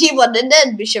play queen d1 and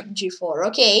then bishop g4.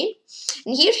 Okay.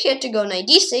 And here he had to go knight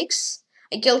d6.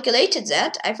 I calculated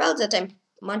that. I felt that I'm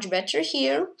much better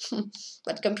here.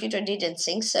 But computer didn't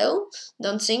think so.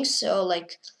 Don't think so.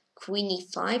 Like queen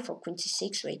e5 or queen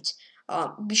c6. Wait.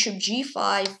 Bishop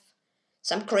g5.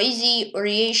 Some crazy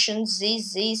variations,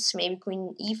 this, maybe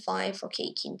queen e5,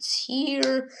 okay, king's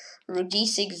here, rook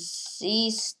d6,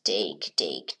 this, take,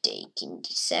 king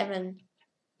d7,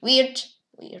 weird,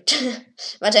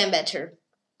 but I'm better.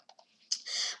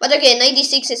 But okay, knight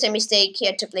d6 is a mistake, he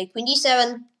had to play queen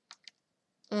d7,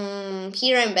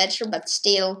 here I'm better, but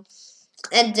still,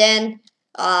 and then,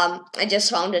 I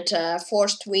just found it a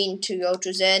forced win to go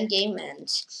to the endgame, and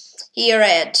here I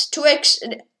had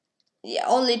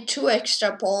only 2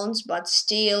 extra pawns, but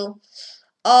still,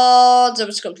 that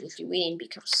was completely winning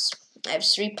because I have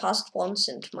 3 passed pawns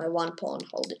and my 1 pawn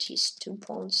holded his 2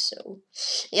 pawns. So,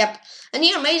 yep. And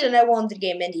here made and I won the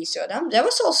game and so that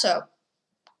was also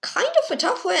kind of a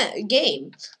tough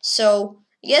game. So,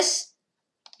 yes,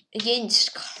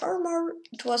 against Karma,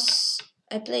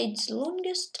 I played the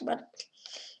longest, but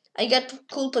I got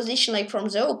cool position like from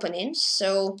the opening.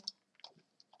 So,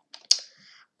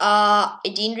 I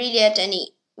didn't really have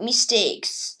any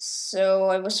mistakes, so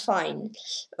I was fine.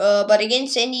 But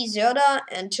against Andy Zoda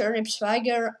and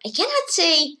Cherniaiev, I cannot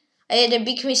say I had a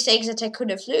big mistake that I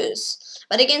could have lost.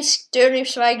 But against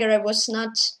Cherniaiev, I was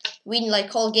not win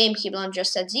like whole game. He won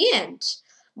just at the end.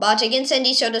 But against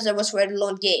Andy Zoda, that was very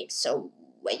long game. So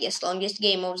I guess longest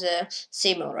game of the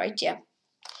Simul, right? Yeah.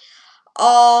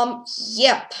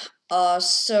 Yep.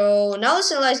 So now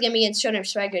let's analyze game against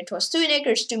Cherniaiev. It was 2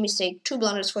 inaccuracies, 2 mistakes, 2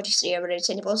 blunders, 43 average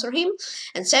 20 balls for him,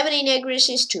 and 7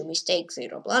 inaccuracies, 2 mistakes,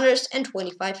 0 blunders, and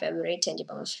 25 average 20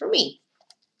 balls for me.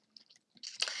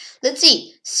 Let's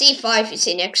see. C5 is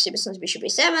inaccuracy since bishop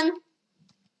e7.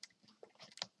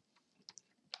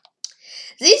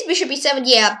 This bishop e7,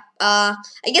 yeah, I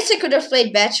guess I could have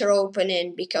played better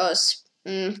opening because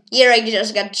here I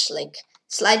just got like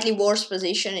slightly worse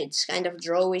position. It's kind of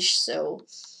drawish, so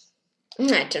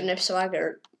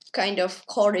Cherniaiev kind of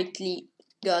correctly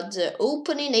got the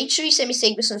opening. h3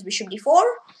 semi-mistake because bishop d4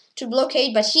 to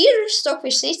blockade, but here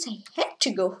Stockfish says I had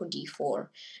to go for d4,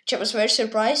 which I was very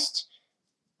surprised.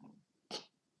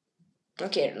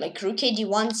 Okay, like rook a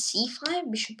d1, c5,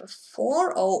 bishop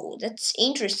f4. Oh, that's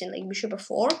interesting. Like bishop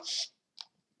f4,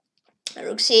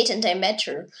 rook c8, and I'm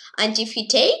better. And if he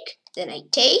take, then I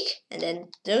take, and then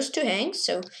those 2 hang.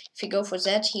 So if you go for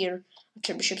that here,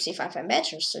 after bishop c5, I'm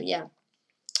better. So yeah.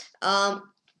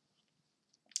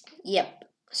 Yep.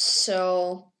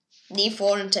 So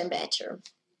d4 and 10 better.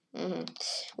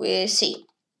 We'll see.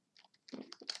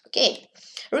 Okay.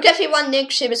 Rook f1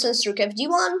 next since rook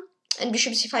fd1 and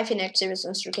bishop c5 in next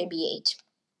since rook b8.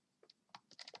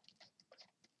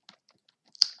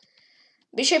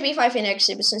 Bishop e5 in next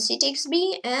since c takes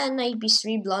b and knight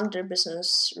b3 blunder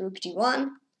since rook d1.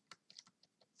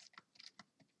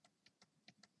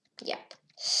 Yep.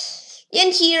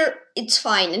 And here it's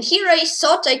fine. And here I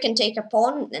thought I can take a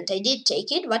pawn, and I did take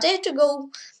it, but I had to go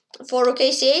for rook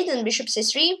a8 and bishop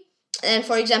c3. And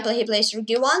for example, he plays rook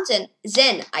d1, and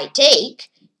then I take,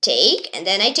 and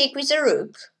then I take with the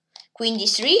rook, queen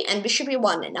d3, and bishop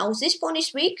e1. And now this pawn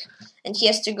is weak, and he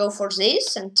has to go for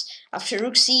this. And after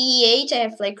rook c8, I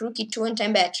have like rook e2, and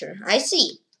I'm better. I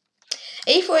see.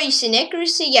 a4 is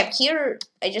inaccuracy. Yep, here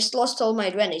I just lost all my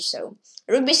advantage. So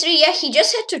rook b3, yeah, he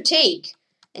just had to take.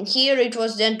 And here it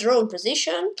was then drawn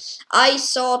position. I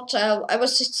thought, I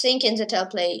was thinking that I'll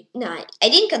play, no, I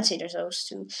didn't consider those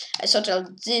 2. I thought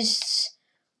I'll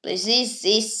play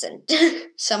this, and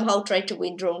somehow try to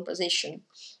win drawn position.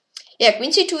 Yeah,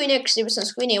 queen c2 in x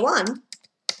since queen a1.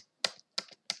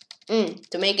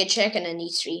 To make a check and an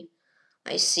e3.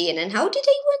 I see, and then how did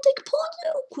I win like pawn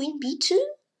though? Queen b2?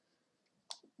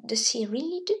 Does he really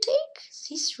need to take?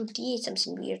 This rook d8,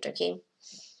 something weird, okay.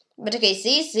 But okay,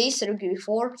 this rook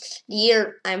b4.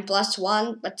 Here I'm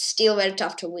 +1, but still very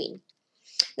tough to win.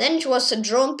 Then it was a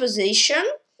drawn position,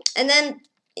 and then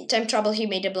in time trouble he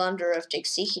made a blunder of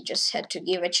takes c. He just had to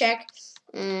give a check.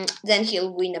 Then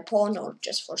he'll win a pawn or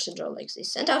just force a draw like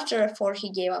this. And after f4 he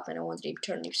gave up and I won the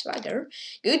Cherniaiev.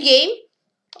 Good game.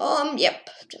 Yep,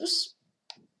 it was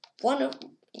one of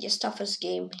the toughest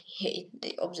game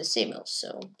of the Simul.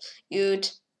 So good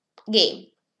game.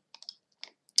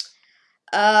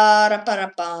 I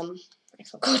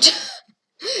forgot.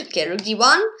 Okay, rook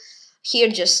d1. Here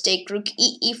just take rook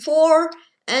e4,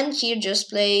 and here just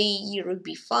play rook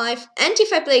b5. And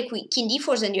if I play king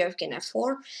d4, then you have king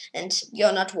f4, and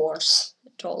you're not worse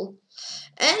at all.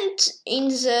 And in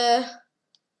the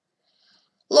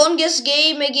Longest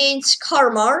game against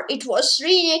Karma. It was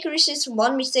 3 inaccuracies,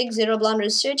 1 mistake, 0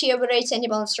 blunders, 30 average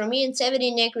anti-balance from me, and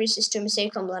 17 inaccuracies, 2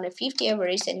 mistakes, 1 blunder, 50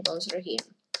 average anti-balance from him.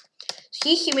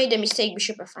 He made a mistake,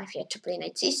 bishop f5, he had to play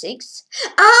knight c6.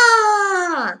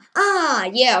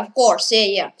 Yeah, of course,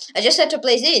 yeah. I just had to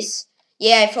play this.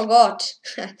 Yeah, I forgot.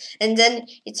 And then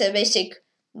it's a basic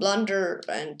blunder,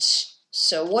 and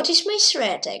so what is my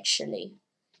threat actually?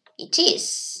 It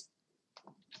is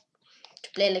to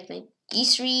play like knight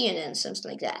e3 and then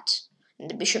something like that. And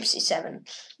the bishop c7.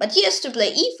 But he has to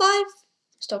play e5.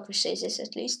 Stockfish says this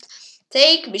at least.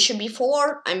 Take, bishop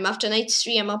b4, I'm after knight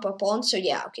c3, I'm up a pawn, so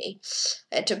yeah, okay.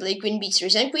 I had to play queen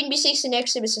b3, and queen b6 in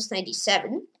next versus knight d7.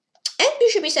 And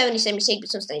bishop b7 is a mistake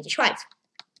versus knight h5.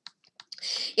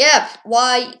 Yeah,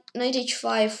 why knight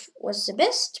h5 was the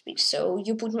best? So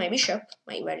you put my bishop,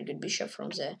 my very good bishop from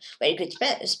the very good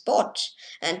spot,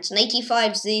 and knight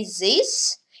e5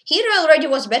 this. Here I already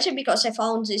was better because I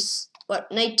found this,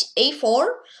 knight a4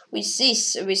 with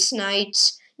this, with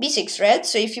knight b6 threat.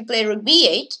 So if you play rook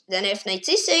b8, then I have knight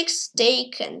c6,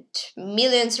 take, and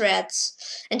million threats.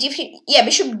 And if you, yeah,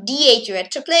 bishop d8 you had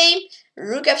to play,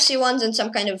 rook fc1, then some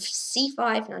kind of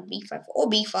c5, not b5, or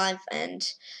b5, and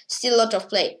still a lot of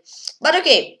play. But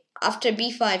okay, after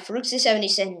b5, rook c7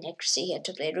 is an accuracy, he had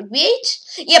to play rook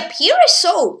b8. Yep, here I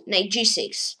saw knight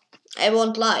g6, I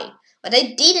won't lie. But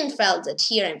I didn't feel that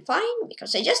here I'm fine,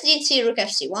 because I just didn't see rook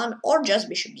fc1, or just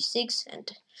bishop d6,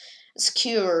 and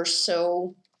skewer,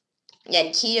 so yeah,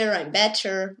 here I'm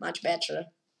better, much better.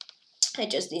 I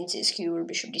just didn't see skewer,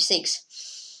 bishop d6.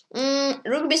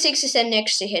 Rook b6 is then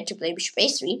next, I had to play bishop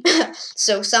a3,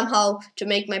 so somehow to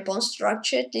make my pawn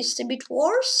structure at least a bit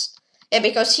worse. Yeah,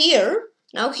 because here,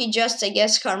 now he just, I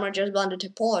guess Karma just blundered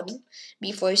a pawn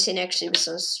before he's in actually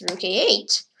versus rook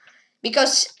a8.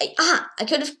 Because, I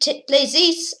could have played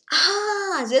this.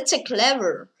 That's a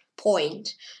clever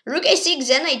point. Rook a6,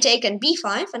 then I take on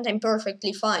b5, and I'm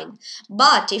perfectly fine.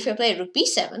 But if I play rook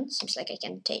b7, seems like I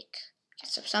can take.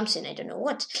 So something, I don't know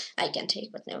what I can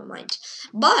take, but never mind.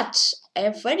 But I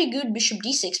have very good bishop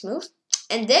d6 move,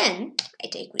 and then I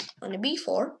take on a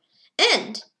b4,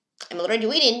 and I'm already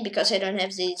winning because I don't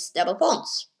have these double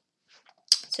pawns.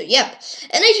 So yep,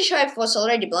 and knight h5 was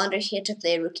already blundered. He had to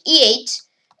play rook e8,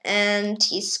 and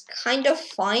he's kind of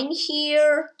fine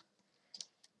here.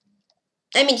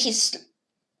 I mean, he's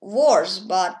worse,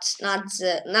 but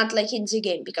not like in the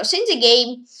game, because in the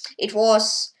game it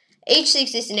was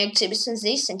h6 is an exhibition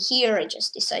this, and here I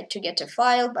just decide to get a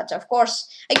file. But of course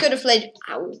I could have played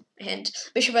and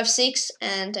bishop f6,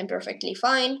 and I'm perfectly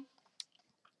fine.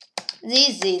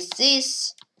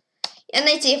 This, and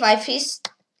knight a5 is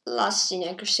last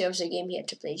inaccuracy of the game. He had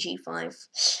to play g5,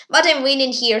 but I'm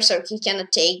winning here, so he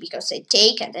cannot take because I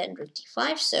take, and then rook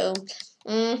d5. So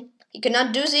he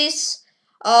cannot do this.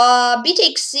 B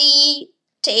takes c,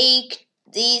 take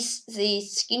this,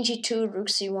 king g2, rook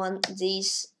c1,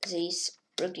 this,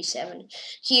 rook d7.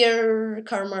 Here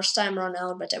Karma's time ran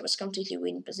out, but I was completely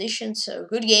winning position, so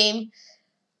good game.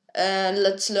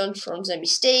 Let's learn from the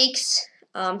mistakes.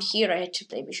 Here I had to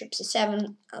play bishop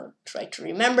c7. I'll try to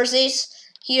remember this.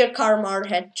 Here Karma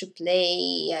had to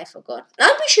play, I forgot,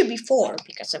 not bishop b4,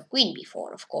 because of queen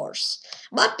b4, of course,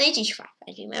 but knight h5,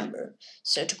 I remember.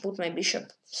 So to put my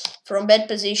bishop from bad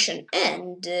position,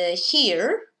 and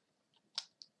here,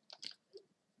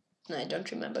 no, I don't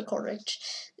remember correct.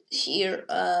 Here,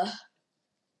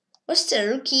 what's the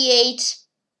rook e8?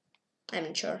 I'm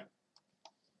not sure.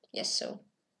 Yes, so,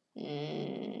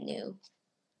 no.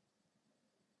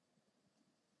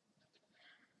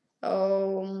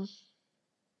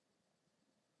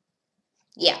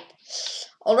 Yeah.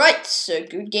 Alright, so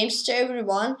good games to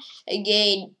everyone.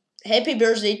 Again, happy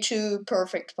birthday to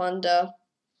PurrfectPanda.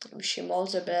 I wish him all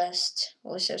the best.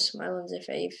 Always have a smile on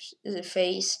the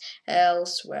face,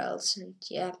 health, wealth, and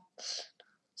yeah,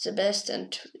 the best.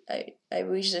 And I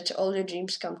wish that all your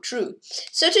dreams come true.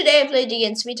 So today I played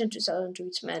against Meet in 2002.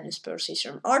 It's Madness Percy's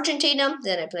from Argentina.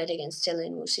 Then I played against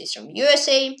Stellan Musis from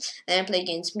USA. Then I played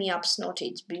against Me Up Snotty.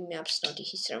 It's Bring Me Up Snotty.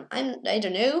 He's from I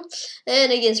don't know.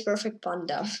 Then against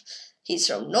PurrfectPanda. He's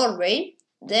from Norway.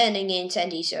 Then against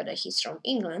Andy Soda, he's from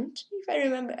England, if I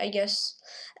remember, I guess.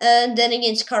 And then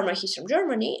against Karma, he's from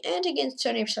Germany. And against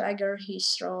Cherniaiev,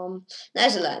 he's from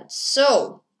Netherlands.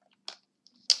 So,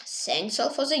 thanks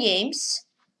all for the games.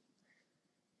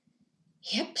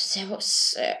 Yep, that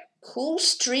was a cool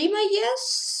stream, I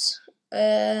guess.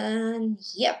 And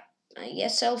yep, I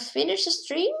guess I'll finish the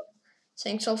stream.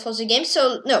 Thanks all for the games.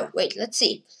 So, no, wait, let's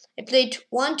see. I played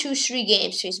 1, 2, 3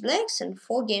 games with blacks and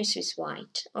 4 games with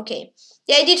white. Okay.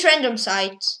 Yeah, I did random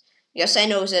site because I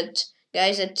know that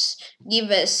guys that give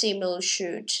a Simul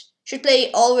should should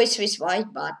play always with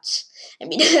white, but I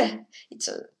mean,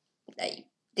 I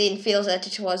didn't feel that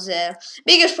it was the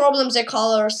biggest problem, the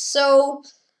colors. So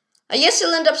yes,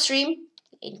 he'll end up stream.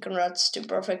 And congrats to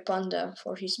PurrfectPanda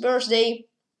for his birthday.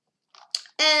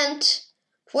 And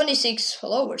 26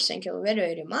 followers. Thank you very,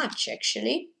 very much,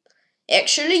 actually.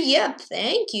 Yep,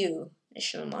 thank you.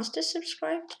 National Master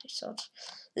subscribed. I thought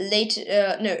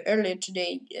earlier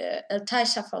today, Tykhon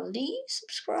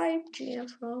subscribed. Yeah,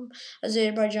 from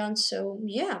Azerbaijan. So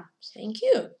yeah, thank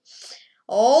you.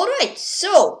 Alright,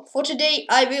 so for today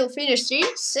I will finish stream.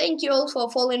 Thank you all for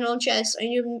following on chess on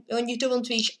YouTube and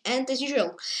Twitch, and as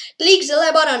usual, click the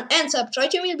like button and subscribe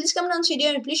to me. Please comment on this video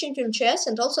and please share on chess,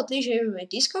 and also please share my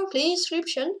Discord, please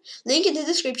description, link in the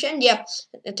description. Yep,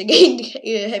 and again,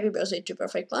 happy birthday to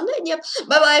PurrfectPanda. Yep,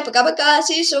 bye bye, PeshkaCh,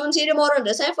 see you soon, see you tomorrow,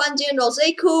 the same fun and all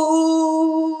say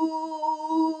cool.